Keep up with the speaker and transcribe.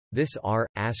This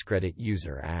AskReddit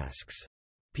user asks,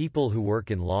 people who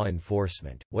work in law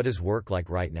enforcement, what is work like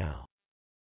right now?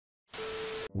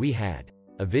 We had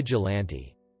a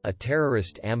vigilante. A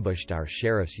terrorist ambushed our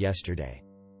sheriffs yesterday.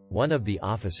 One of the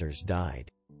officers died.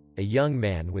 A young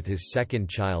man with his second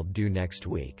child due next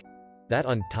week. That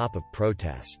on top of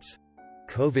protests.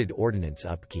 COVID ordinance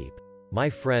upkeep. My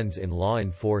friends in law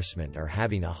enforcement are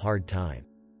having a hard time.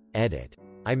 Edit.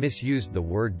 I misused the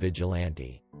word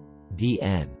vigilante.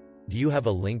 DN. Do you have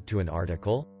a link to an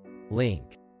article?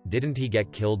 Link. Didn't he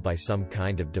get killed by some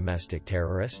kind of domestic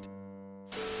terrorist?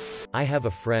 I have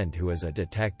a friend who is a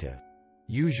detective.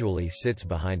 Usually sits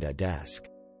behind a desk.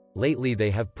 Lately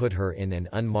they have put her in an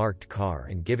unmarked car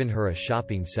and given her a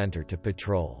shopping center to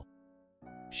patrol.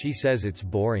 She says it's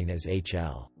boring as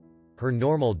HL. Her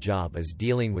normal job is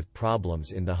dealing with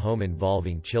problems in the home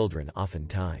involving children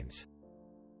oftentimes.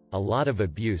 A lot of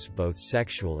abuse both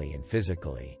sexually and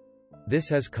physically. This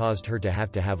has caused her to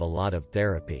have a lot of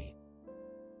therapy.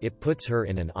 It puts her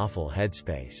in an awful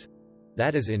headspace.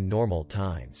 That is in normal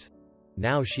times.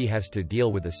 Now she has to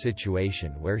deal with a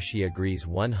situation where she agrees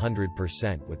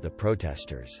 100% with the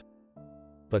protesters.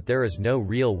 But there is no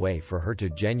real way for her to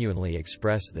genuinely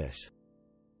express this.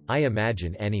 I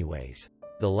imagine anyways.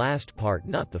 The last part,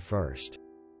 not the first.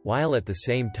 While at the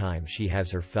same time she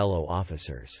has her fellow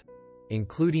officers.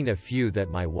 Including a few that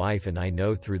my wife and I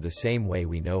know through the same way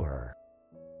we know her.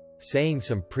 Saying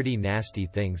some pretty nasty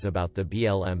things about the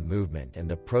BLM movement and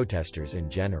the protesters in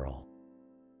general.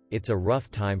 It's a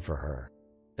rough time for her.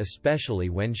 Especially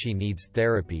when she needs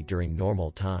therapy during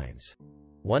normal times.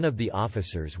 One of the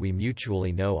officers we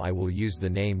mutually know, I will use the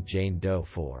name Jane Doe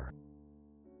for.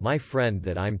 My friend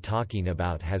that I'm talking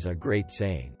about has a great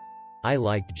saying. I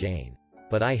liked Jane.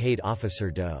 But I hate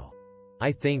Officer Doe.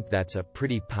 I think that's a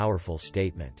pretty powerful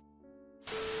statement.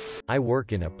 I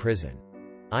work in a prison.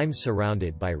 I'm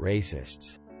surrounded by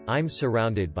racists. I'm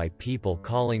surrounded by people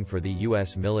calling for the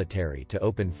U.S. military to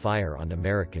open fire on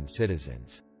American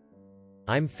citizens.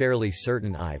 I'm fairly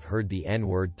certain I've heard the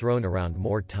N-word thrown around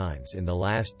more times in the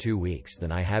last 2 weeks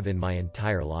than I have in my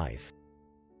entire life.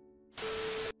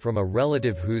 From a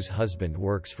relative whose husband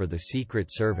works for the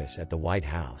Secret Service at the White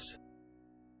House.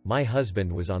 My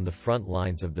husband was on the front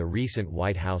lines of the recent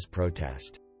White House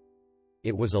protest.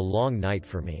 It was a long night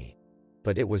for me.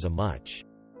 But it was a much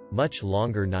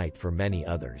longer night for many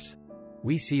others.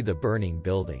 We see the burning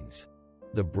buildings.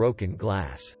 The broken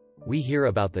glass. We hear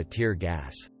about the tear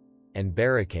gas. And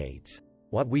barricades.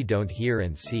 What we don't hear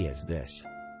and see is this.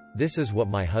 This is what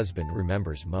my husband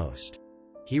remembers most.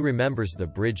 He remembers the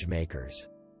bridge makers.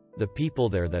 The people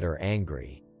there that are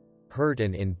angry. Hurt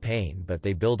and in pain, but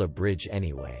they build a bridge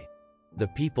anyway. The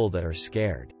people that are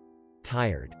scared.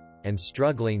 Tired. And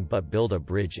struggling but build a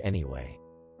bridge anyway.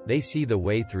 They see the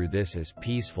way through this as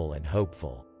peaceful and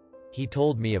hopeful. He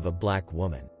told me of a black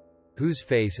woman. Whose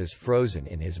face is frozen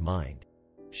in his mind.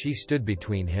 She stood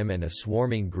between him and a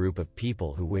swarming group of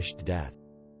people who wished death.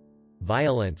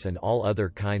 Violence and all other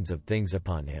kinds of things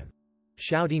upon him.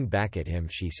 Shouting back at him,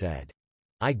 she said.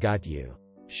 I got you.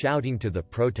 Shouting to the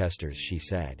protesters, she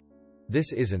said.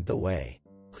 This isn't the way.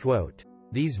 Quote,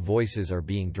 these voices are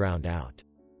being drowned out.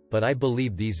 But I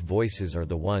believe these voices are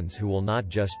the ones who will not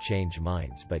just change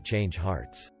minds but change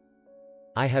hearts.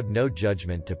 I have no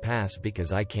judgment to pass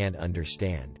because I can't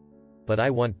understand. But I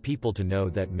want people to know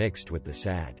that mixed with the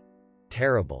sad,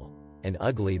 terrible, and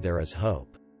ugly there is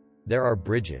hope. There are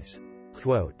bridges.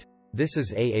 Quote, this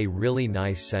is a really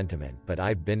nice sentiment, but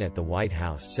I've been at the White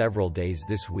House several days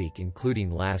this week including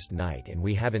last night, and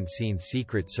we haven't seen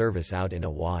Secret Service out in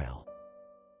a while.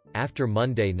 After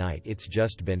Monday night it's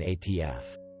just been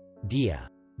ATF. DIA,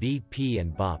 BP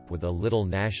and BOP with a little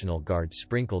National Guard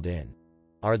sprinkled in.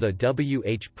 Are the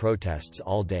WH protests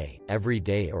all day, every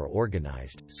day, or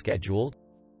organized, scheduled?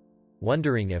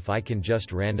 Wondering if I can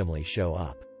just randomly show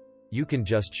up. You can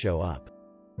just show up.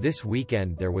 This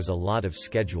weekend there was a lot of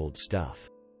scheduled stuff.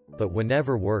 But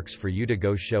whenever works for you to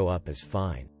go show up is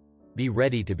fine. Be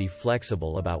ready to be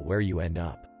flexible about where you end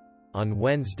up. On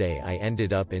Wednesday I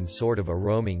ended up in sort of a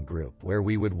roaming group where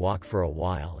we would walk for a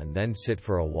while and then sit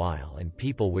for a while and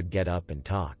people would get up and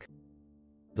talk.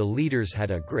 The leaders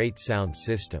had a great sound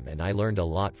system and I learned a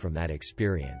lot from that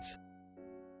experience.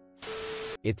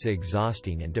 It's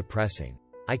exhausting and depressing.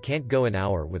 I can't go an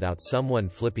hour without someone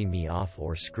flipping me off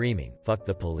or screaming, "Fuck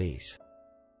the police."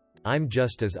 I'm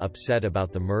just as upset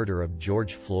about the murder of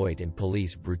George Floyd and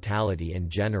police brutality in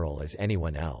general as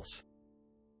anyone else.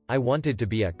 I wanted to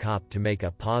be a cop to make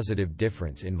a positive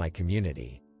difference in my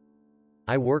community.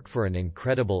 I work for an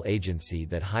incredible agency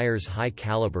that hires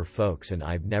high-caliber folks, and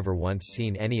I've never once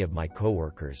seen any of my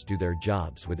coworkers do their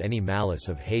jobs with any malice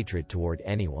of hatred toward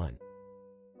anyone.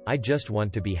 I just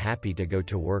want to be happy to go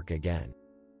to work again.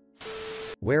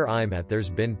 Where I'm at, there's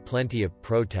been plenty of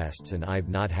protests and I've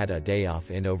not had a day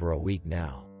off in over a week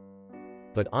now.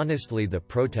 But honestly, the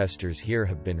protesters here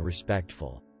have been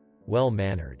respectful,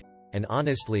 well-mannered, and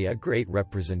honestly a great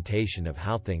representation of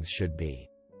how things should be.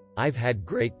 I've had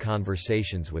great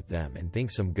conversations with them and think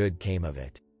some good came of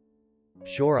it.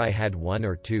 Sure, I had one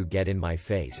or two get in my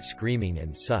face screaming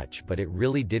and such, but it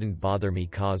really didn't bother me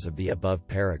cause of the above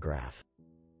paragraph.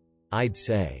 I'd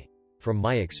say, from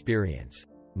my experience,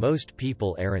 most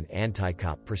people aren't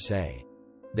anti-cop per se.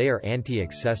 They are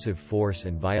anti-excessive force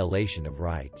and violation of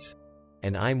rights.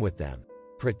 And I'm with them.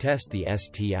 Protest the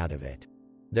st out of it.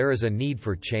 There is a need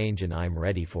for change and I'm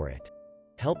ready for it.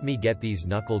 Help me get these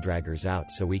knuckle-draggers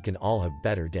out so we can all have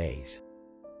better days.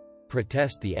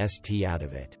 Protest the st out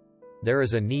of it. There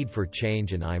is a need for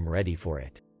change and I'm ready for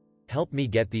it. Help me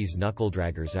get these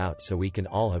knuckle-draggers out so we can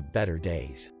all have better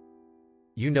days.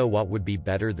 You know what would be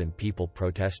better than people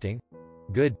protesting?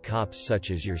 Good cops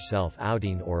such as yourself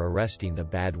outing or arresting the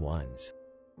bad ones.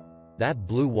 That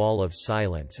blue wall of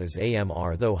silence is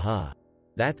AMR though, huh?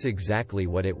 That's exactly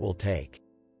what it will take.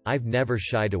 I've never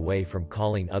shied away from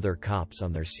calling other cops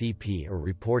on their CP or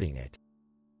reporting it.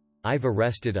 I've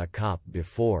arrested a cop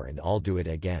before and I'll do it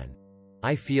again.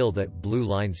 I feel that blue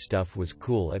line stuff was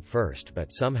cool at first,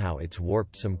 but somehow it's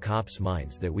warped some cops'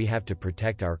 minds that we have to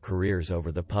protect our careers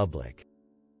over the public.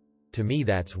 To me,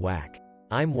 that's whack.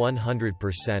 I'm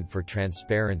 100% for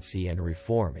transparency and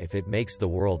reform if it makes the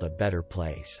world a better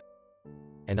place.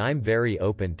 And I'm very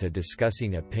open to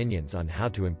discussing opinions on how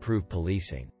to improve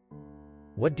policing.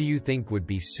 What do you think would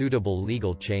be suitable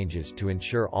legal changes to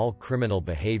ensure all criminal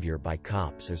behavior by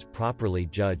cops is properly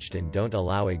judged and don't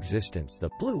allow existence the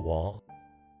blue wall?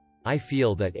 I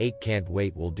feel that 8 can't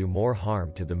wait will do more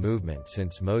harm to the movement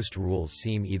since most rules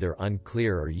seem either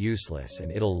unclear or useless,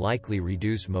 and it'll likely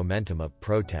reduce momentum of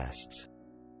protests.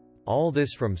 All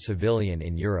this from civilian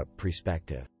in Europe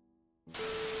perspective.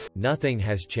 Nothing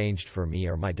has changed for me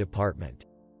or my department.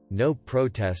 No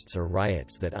protests or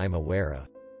riots that I'm aware of.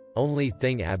 Only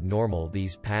thing abnormal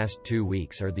these past 2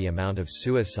 weeks are the amount of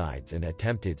suicides and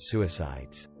attempted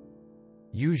suicides.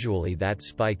 Usually that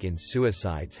spike in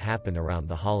suicides happen around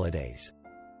the holidays.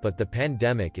 But the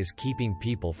pandemic is keeping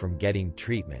people from getting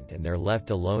treatment and they're left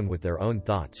alone with their own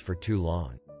thoughts for too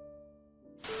long.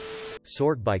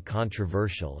 Sort by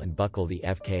controversial and buckle the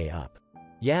FK up.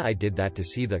 Yeah, I did that to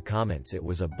see the comments. It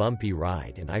was a bumpy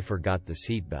ride and I forgot the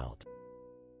seatbelt.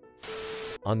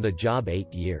 On the job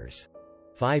 8 years.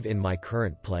 5 in my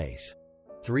current place.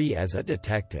 3 as a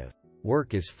detective.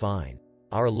 Work is fine.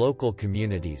 Our local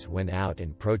communities went out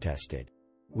and protested.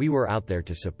 We were out there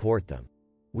to support them.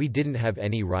 We didn't have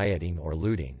any rioting or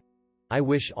looting. I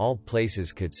wish all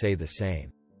places could say the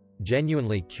same.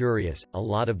 Genuinely curious, a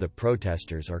lot of the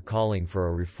protesters are calling for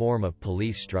a reform of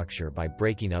police structure by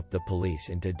breaking up the police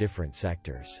into different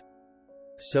sectors.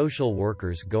 Social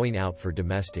workers going out for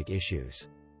domestic issues.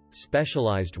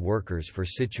 Specialized workers for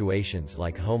situations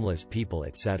like homeless people,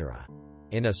 etc.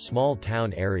 In a small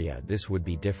town area this would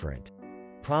be different.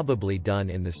 Probably done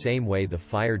in the same way the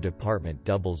fire department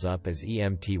doubles up as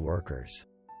EMT workers.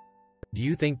 Do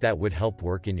you think that would help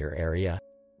work in your area?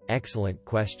 Excellent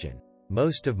question.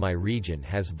 Most of my region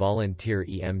has volunteer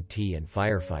EMT and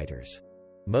firefighters.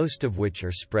 Most of which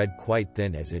are spread quite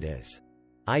thin as it is.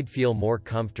 I'd feel more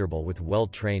comfortable with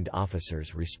well-trained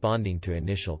officers responding to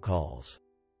initial calls.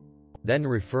 Then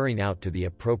referring out to the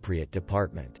appropriate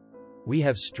department. We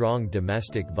have strong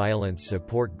domestic violence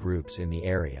support groups in the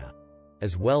area,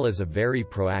 as well as a very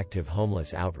proactive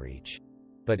homeless outreach.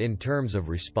 But in terms of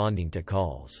responding to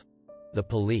calls, the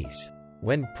police,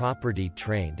 when properly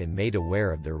trained and made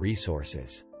aware of their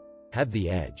resources, have the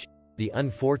edge. The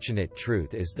unfortunate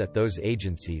truth is that those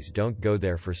agencies don't go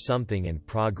there for something in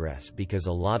progress because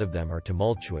a lot of them are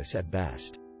tumultuous at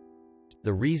best.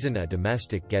 The reason a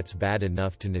domestic gets bad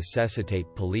enough to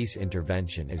necessitate police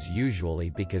intervention is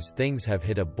usually because things have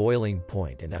hit a boiling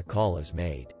point and a call is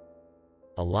made.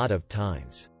 A lot of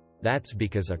times, that's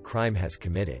because a crime has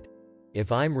committed.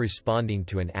 If I'm responding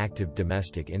to an active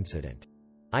domestic incident,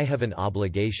 I have an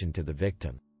obligation to the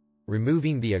victim.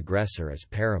 Removing the aggressor is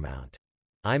paramount.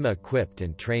 I'm equipped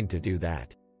and trained to do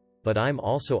that. But I'm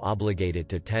also obligated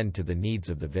to tend to the needs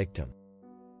of the victim.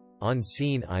 On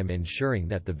scene, I'm ensuring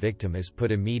that the victim is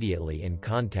put immediately in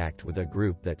contact with a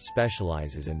group that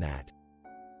specializes in that.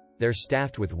 They're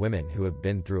staffed with women who have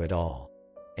been through it all,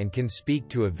 and can speak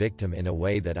to a victim in a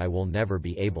way that I will never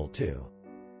be able to.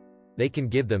 They can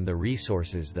give them the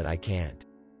resources that I can't.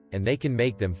 And they can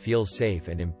make them feel safe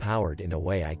and empowered in a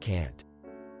way I can't.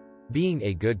 Being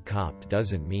a good cop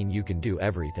doesn't mean you can do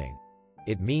everything.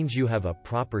 It means you have a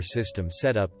proper system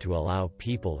set up to allow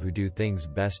people who do things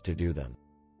best to do them.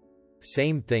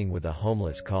 Same thing with a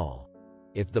homeless call.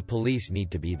 If the police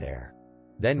need to be there,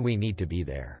 then we need to be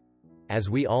there. As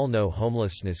we all know,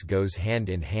 homelessness goes hand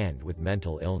in hand with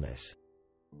mental illness.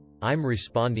 I'm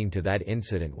responding to that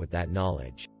incident with that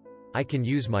knowledge. I can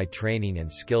use my training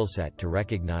and skill set to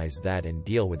recognize that and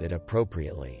deal with it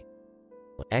appropriately.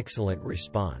 Excellent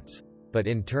response. But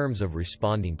in terms of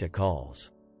responding to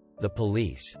calls, the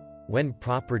police, when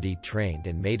properly trained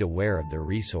and made aware of their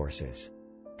resources,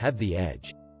 have the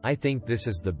edge. I think this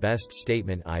is the best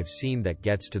statement I've seen that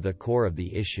gets to the core of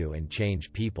the issue and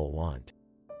change people want.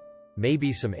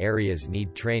 Maybe some areas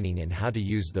need training in how to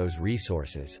use those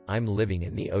resources. I'm living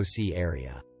in the OC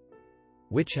area,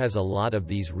 which has a lot of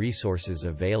these resources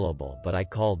available, but I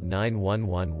called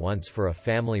 911 once for a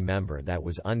family member that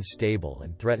was unstable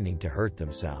and threatening to hurt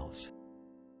themselves.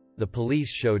 The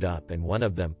police showed up and one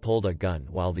of them pulled a gun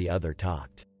while the other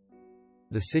talked.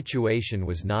 The situation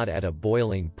was not at a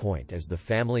boiling point as the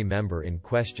family member in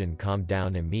question calmed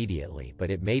down immediately,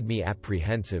 but it made me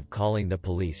apprehensive calling the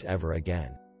police ever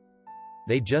again.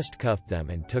 They just cuffed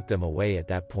them and took them away at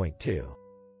that point too.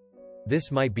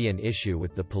 This might be an issue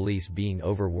with the police being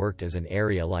overworked, as an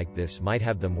area like this might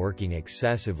have them working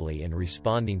excessively and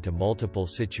responding to multiple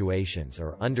situations,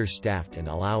 or understaffed and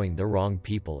allowing the wrong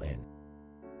people in.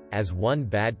 As one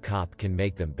bad cop can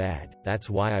make them bad, that's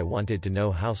why I wanted to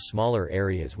know how smaller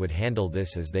areas would handle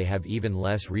this, as they have even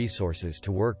less resources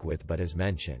to work with. But as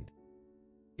mentioned,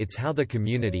 it's how the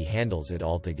community handles it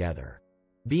altogether.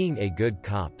 Being a good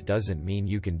cop doesn't mean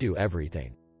you can do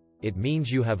everything. It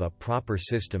means you have a proper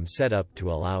system set up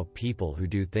to allow people who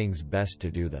do things best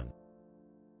to do them.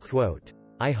 Quote,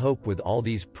 I hope with all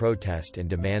these protests and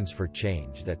demands for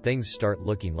change that things start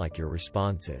looking like your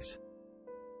responses.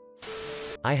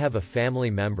 I have a family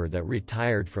member that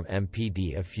retired from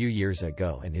MPD a few years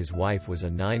ago, and his wife was a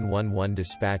 911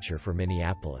 dispatcher for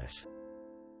Minneapolis.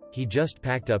 He just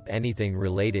packed up anything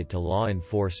related to law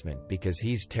enforcement because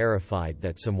he's terrified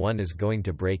that someone is going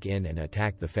to break in and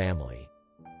attack the family.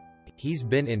 He's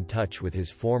been in touch with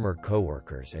his former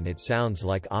coworkers, and it sounds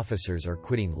like officers are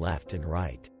quitting left and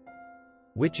right,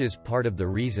 which is part of the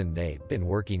reason they've been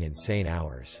working insane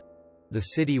hours. The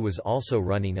city was also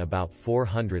running about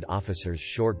 400 officers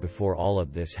short before all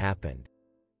of this happened.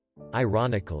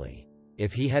 Ironically,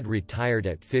 if he had retired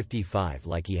at 55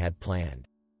 like he had planned,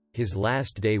 his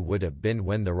last day would have been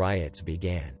when the riots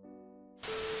began.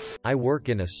 I work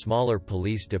in a smaller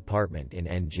police department in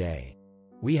NJ.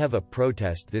 We have a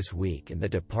protest this week and the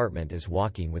department is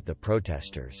walking with the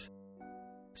protesters.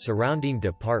 Surrounding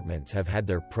departments have had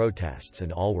their protests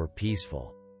and all were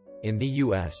peaceful. In the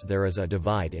US, there is a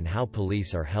divide in how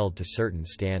police are held to certain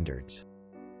standards.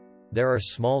 There are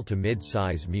small to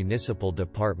mid-size municipal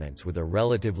departments with a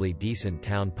relatively decent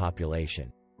town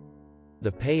population.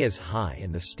 The pay is high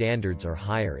and the standards are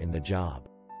higher in the job.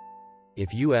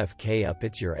 If you FK up,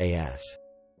 it's your ass.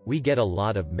 We get a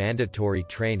lot of mandatory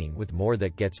training with more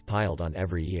that gets piled on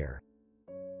every year.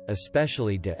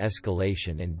 Especially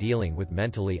de-escalation and dealing with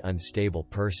mentally unstable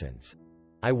persons.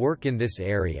 I work in this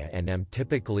area and am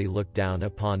typically looked down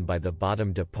upon by the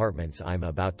bottom departments I'm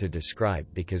about to describe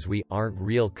because we aren't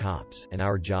real cops and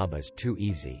our job is too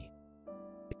easy.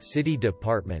 City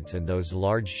departments and those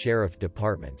large sheriff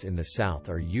departments in the South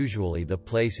are usually the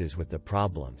places with the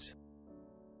problems.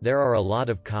 There are a lot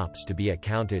of cops to be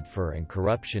accounted for and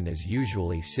corruption is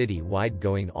usually city-wide,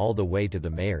 going all the way to the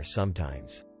mayor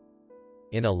sometimes.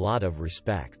 In a lot of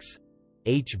respects,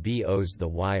 HBO's The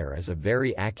Wire is a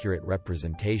very accurate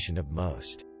representation of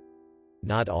most,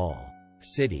 not all,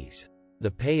 cities.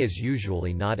 The pay is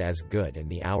usually not as good and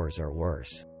the hours are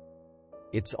worse.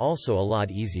 It's also a lot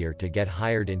easier to get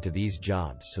hired into these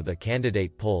jobs, so the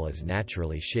candidate pool is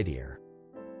naturally shittier.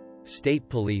 State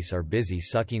police are busy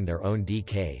sucking their own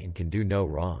DK and can do no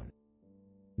wrong.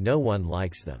 No one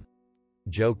likes them.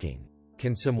 Joking.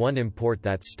 Can someone import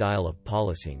that style of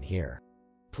policing here,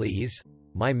 please?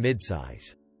 My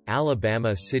midsize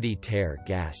Alabama city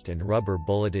tear-gassed and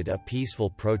rubber-bulleted a peaceful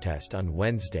protest on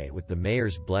Wednesday with the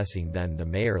mayor's blessing. Then the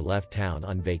mayor left town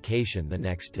on vacation the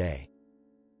next day.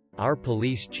 Our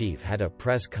police chief had a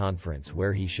press conference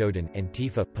where he showed an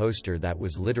Antifa poster that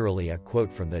was literally a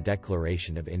quote from the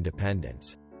Declaration of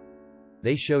Independence.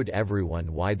 They showed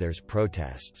everyone why there's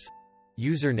protests.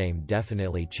 Username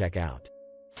definitely check out.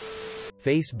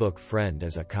 Facebook friend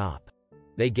is a cop.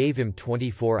 They gave him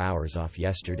 24 hours off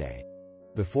yesterday.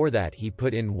 Before that he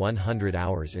put in 100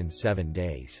 hours in 7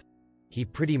 days. He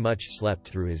pretty much slept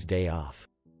through his day off.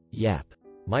 Yep.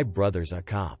 My brother's a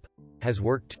cop. Has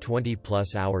worked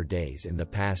 20-plus hour days in the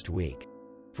past week.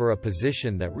 For a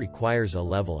position that requires a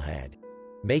level head.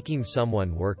 Making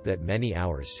someone work that many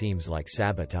hours seems like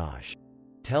sabotage.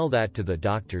 Tell that to the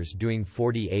doctors doing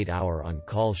 48-hour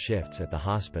on-call shifts at the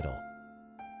hospital.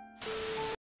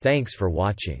 Thanks for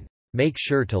watching. Make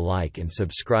sure to like and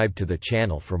subscribe to the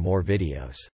channel for more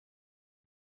videos.